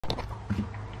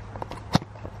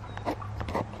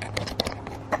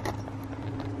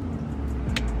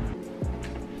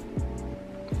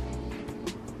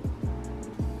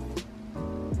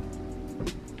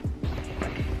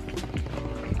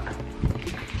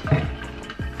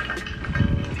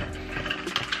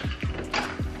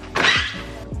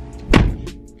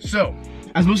So,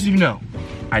 as most of you know,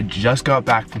 I just got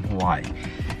back from Hawaii.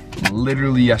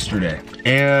 Literally yesterday.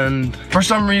 And for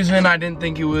some reason, I didn't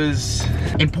think it was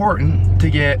important to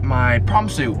get my prom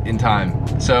suit in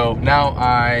time. So now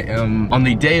I am on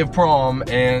the day of prom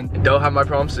and don't have my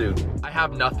prom suit. I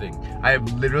have nothing. I have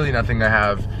literally nothing. I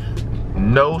have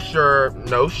no shirt,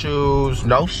 no shoes,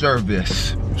 no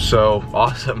service. So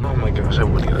awesome. Oh my gosh, I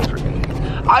would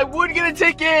get a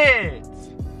ticket.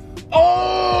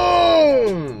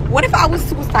 Oh! What if I was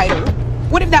suicidal?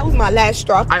 What if that was my last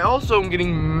straw? I also am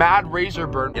getting mad razor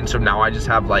burn, and so now I just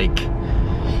have like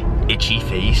itchy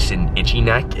face and itchy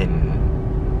neck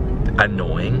and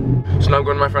annoying. So now I'm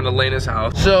going to my friend Elena's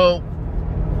house. So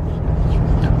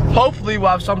hopefully we'll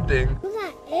have something.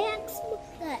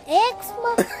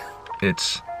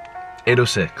 It's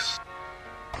 8:06.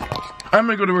 I'm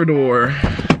gonna go to her door.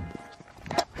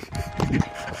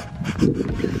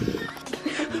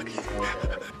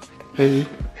 Hey.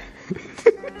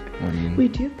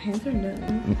 Wait, do you have pants or no?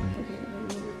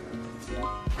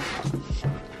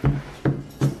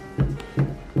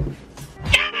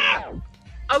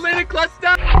 Elena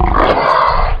cluster!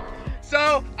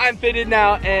 So I'm fitted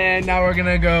now, and now we're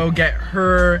gonna go get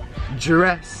her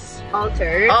dress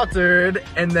altered,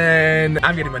 and then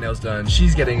I'm getting my nails done.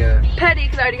 She's getting a petty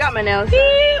because I already got my nails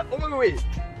done. Oh wait.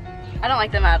 I don't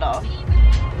like them at all.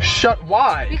 Shut,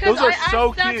 why? Because those are I so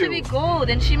asked that cute. to be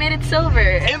gold and she made it silver.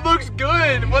 It looks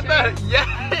good. What the?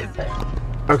 Yes.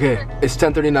 Okay, it's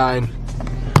 10:39.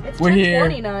 It's we're here.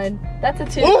 10:49. That's a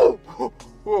 2. Oh!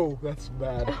 Whoa, that's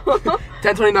bad.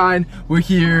 10:29. We're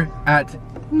here at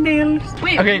nails.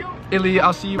 Wait. Okay, Illy,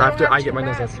 I'll see you after I get my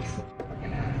nails done.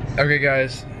 Okay,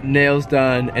 guys, nails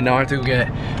done, and now I have to go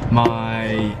get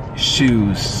my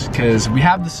shoes because we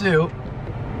have the suit,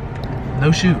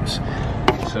 no shoes.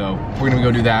 So we're gonna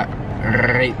go do that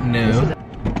right now.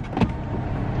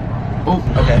 Oh,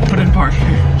 okay, put it in park.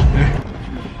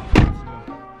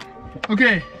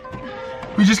 Okay,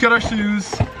 we just got our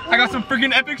shoes. I got some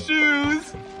freaking epic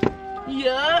shoes.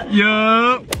 Yeah.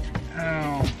 Yup.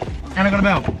 Oh. And I got a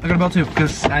belt. I got a belt too,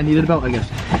 because I needed a belt, I guess.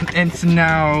 And it's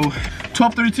now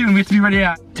 12:32 and we have to be ready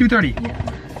at 2:30. Yeah.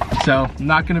 So I'm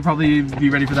not gonna probably be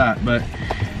ready for that, but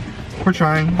we're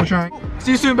trying,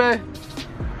 See you soon, babe.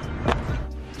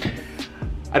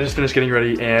 I just finished getting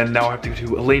ready and now I have to go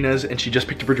to Elena's and she just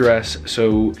picked up her dress,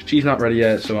 so she's not ready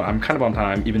yet, so I'm kind of on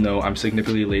time even though I'm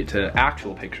significantly late to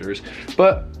actual pictures,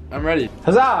 but I'm ready.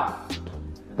 Huzzah!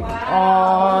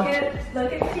 Wow,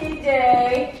 look at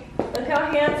PJ. Look how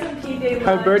handsome PJ was.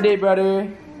 Happy birthday, brother.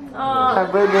 Aww.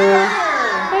 Happy birthday.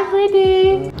 Happy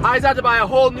birthday. I just had to buy a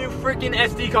whole new freaking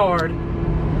SD card.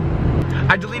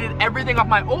 I deleted everything off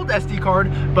my old SD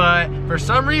card, but for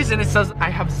some reason it says I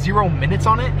have 0 minutes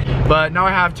on it. But now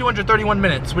I have 231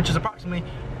 minutes, which is approximately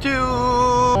 3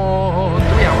 hours,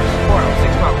 4 hours,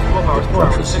 6 hours, 12 hours, 4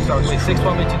 hours, 6 hours, wait, 6,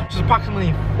 12, 18, which is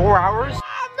approximately 4 hours.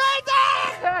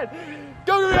 Amazing!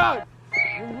 Go, go, go!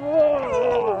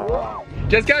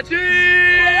 Just got cheese!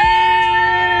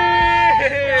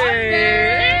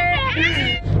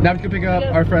 Now I'm gonna pick up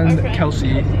our friend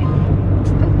Kelsey.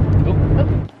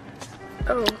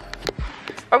 Oh.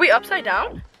 Are we upside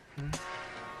down?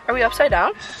 Are we upside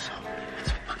down?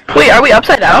 Wait, are we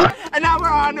upside down? And now we're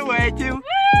on the way to...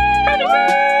 Let's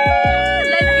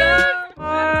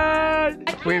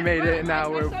go! We made it and now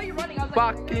we're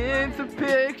fucking some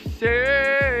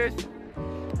pictures.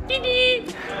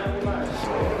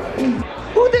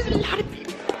 Ooh, there's a lot of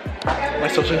people. My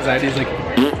social anxiety is like...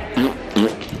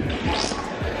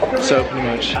 So, pretty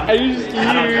much. Are you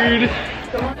scared?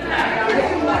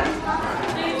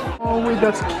 Oh wait,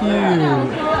 that's cute.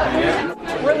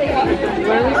 Where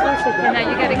are we supposed to go? Now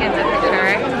you gotta get the picture,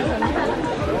 right?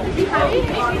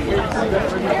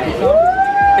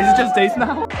 Is it just dates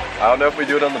now? I don't know if we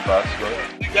do it on the bus, but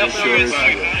just sure as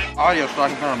Audio, so I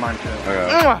can put on mine too.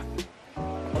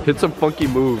 Okay. Hit some funky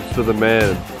moves for the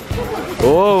man.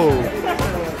 Oh!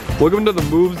 Welcome to the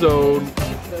move zone.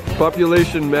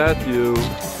 Population Matthew.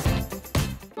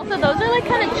 Also, those are like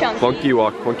kind of chunky. Funky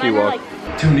walk, funky walk.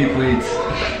 Like... Too many plates.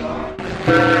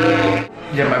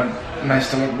 Yeah, my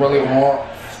stomach really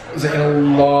wants a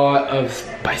lot of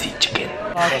spicy chicken.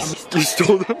 You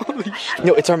stole them.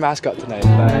 No, it's our mascot tonight.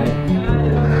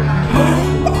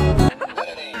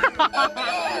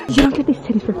 You don't get these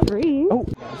titties for free. Oh.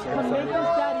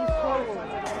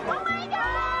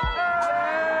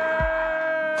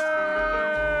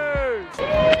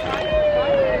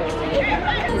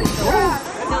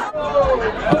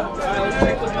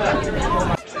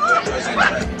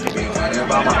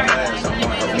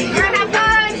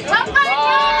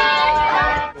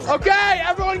 Okay,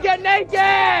 everyone get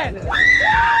naked!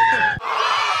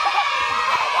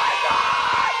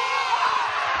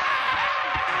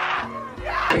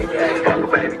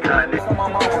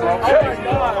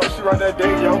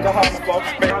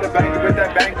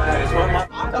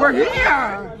 We're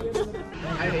here!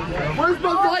 Where's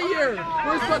Buzz Lightyear?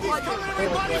 Where's Buzz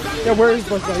Lightyear? Yeah, where's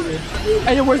Buzz Lightyear?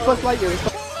 Hey, where's Buzz Lightyear?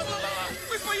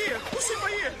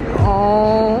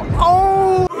 Oh,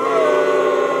 oh!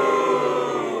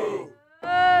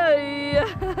 Hey.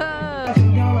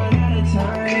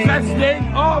 That stink?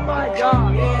 Oh my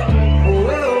god!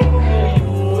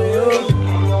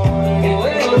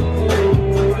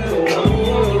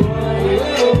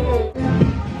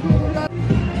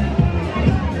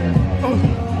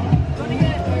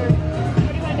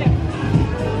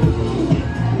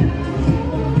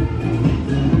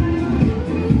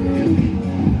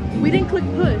 We didn't click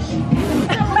push.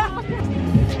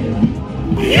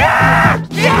 Yeah!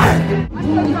 Yeah!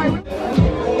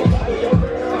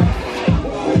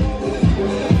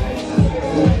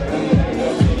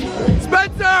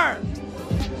 Spencer!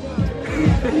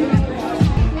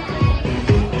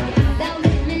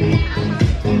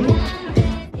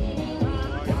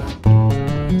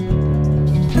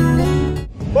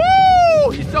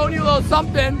 Woo! He's showing you a little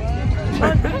something.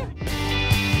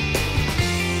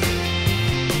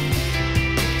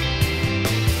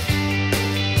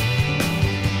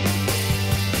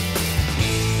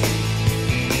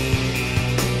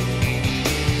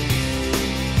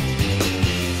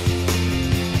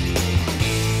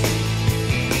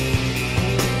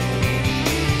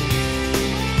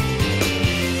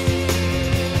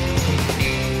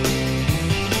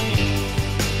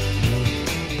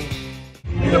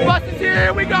 The bus is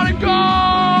here, we gotta go!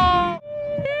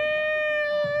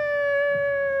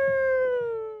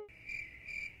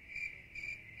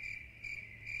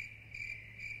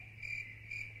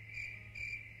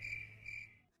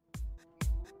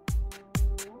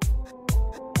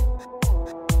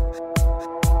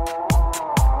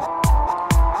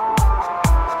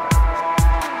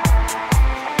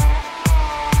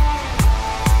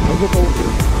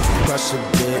 Crush a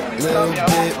bit, little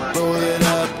bit, roll it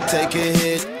up, take a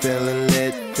hit, feeling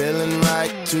lit, feeling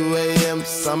right, 2 a.m.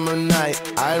 summer night,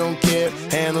 I don't care,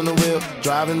 hand on the wheel,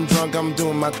 driving drunk, I'm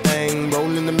doing my thing,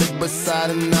 rolling the mid beside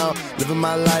and out, living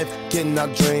my life, getting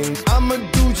out dreams, I'ma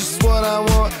do just what I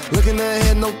want, looking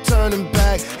ahead, no turning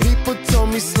back, people told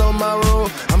me slow my roll,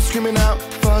 I'm screaming out,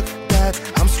 fuck that,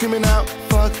 I'm screaming out,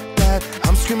 fuck that,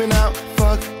 I'm screaming out,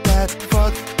 fuck that,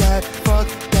 fuck that, fuck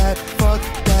that, fuck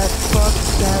that, fuck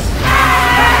that.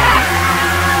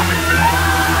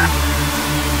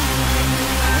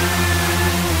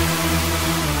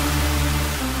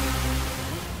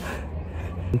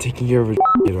 I'm taking care of a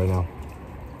right now.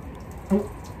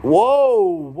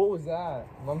 Whoa! What was that?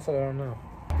 Mom said I don't know.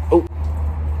 Oh.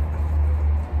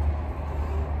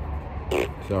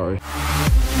 Sorry.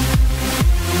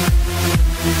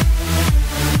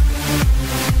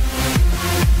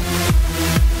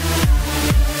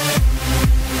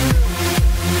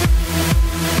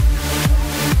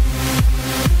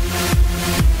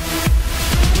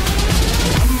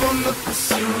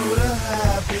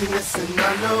 And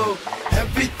I know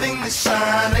everything that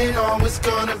shine ain't always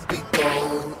gonna be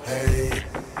gold. Hey,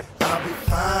 I'll be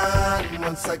fine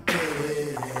once I get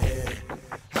it.